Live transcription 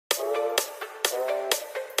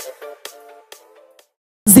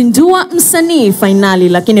Zindua Msanii finally,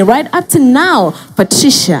 lakini right up to now,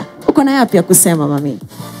 Patricia, uko na yapi ya kusema mami?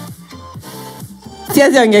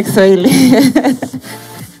 Siwezi ongea Kiswahili.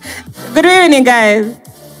 Good evening guys.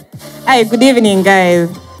 Hi, good evening guys.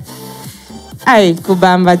 Hi,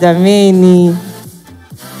 kubamba jameni.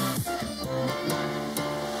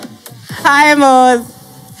 Hi Mos.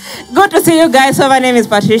 Good to see you guys. So my name is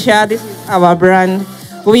Patricia. This is our brand.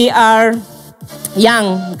 We are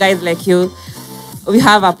young guys like you. We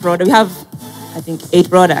have a product. We have, I think, 8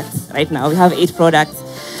 products right now. We have 8 products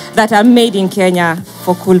that are made in Kenya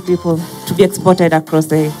for cool people to be exported across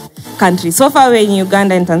the country. So far we're in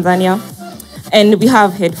Uganda and Tanzania, and we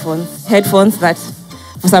have headphones that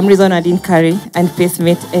for some reason I didn't carry, and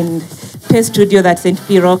Pacemate and Pace Studio that St.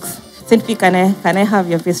 P rocks. St. P, can I have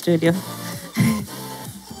your Pace Studio?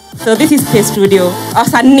 So this is Pace Studio.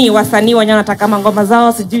 Wasanii wenye wanataka ngoma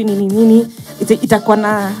zao sijui nini itakuwa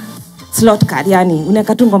na slot card, yani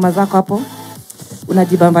unaweka tu ngoma zako hapo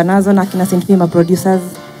unajibamba nazo na kina St. P producers.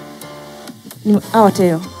 I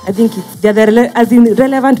think they're the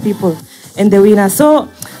relevant people and the winners. So,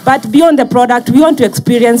 but beyond the product, we want to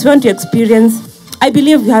experience. I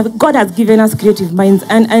believe God has given us creative minds,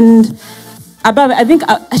 and above, I think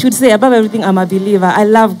I should say above everything, I'm a believer. I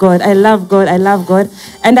love God,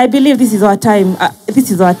 and I believe this is our time.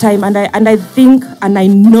 And I think and I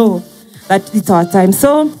know that it's our time.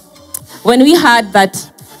 So, when we heard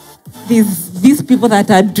that these people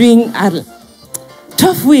that are doing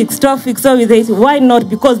tough weeks, so we say, why not?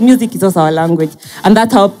 Because music is also our language, and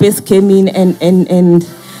that's how Pace came in, and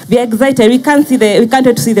we're excited. We can't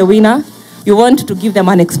wait to see the winner. We want to give them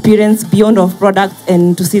an experience beyond of products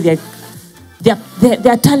and to see their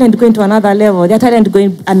talent going to another level.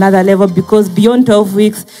 Because beyond 12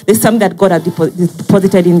 weeks, there's something that God has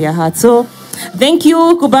deposited in their heart. So, thank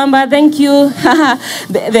you, Kubamba. Thank you,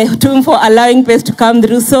 the team, for allowing Pace to come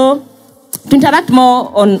through. So, to interact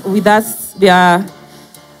more with us, we are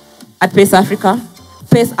at Pace Africa,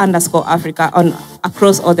 Pace_Africa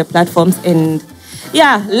across all the platforms. And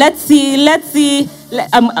yeah, let's see.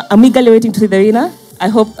 I'm eagerly waiting to see the winner. I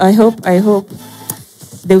hope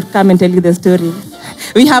they will come and tell you the story.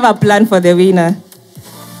 We have a plan for the winner.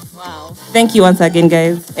 Wow. Thank you once again,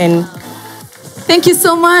 guys. And thank you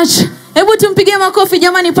so much. Hebu tumpigie makofi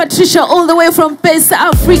jamani, Patricia all the way from Pace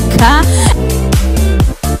Africa.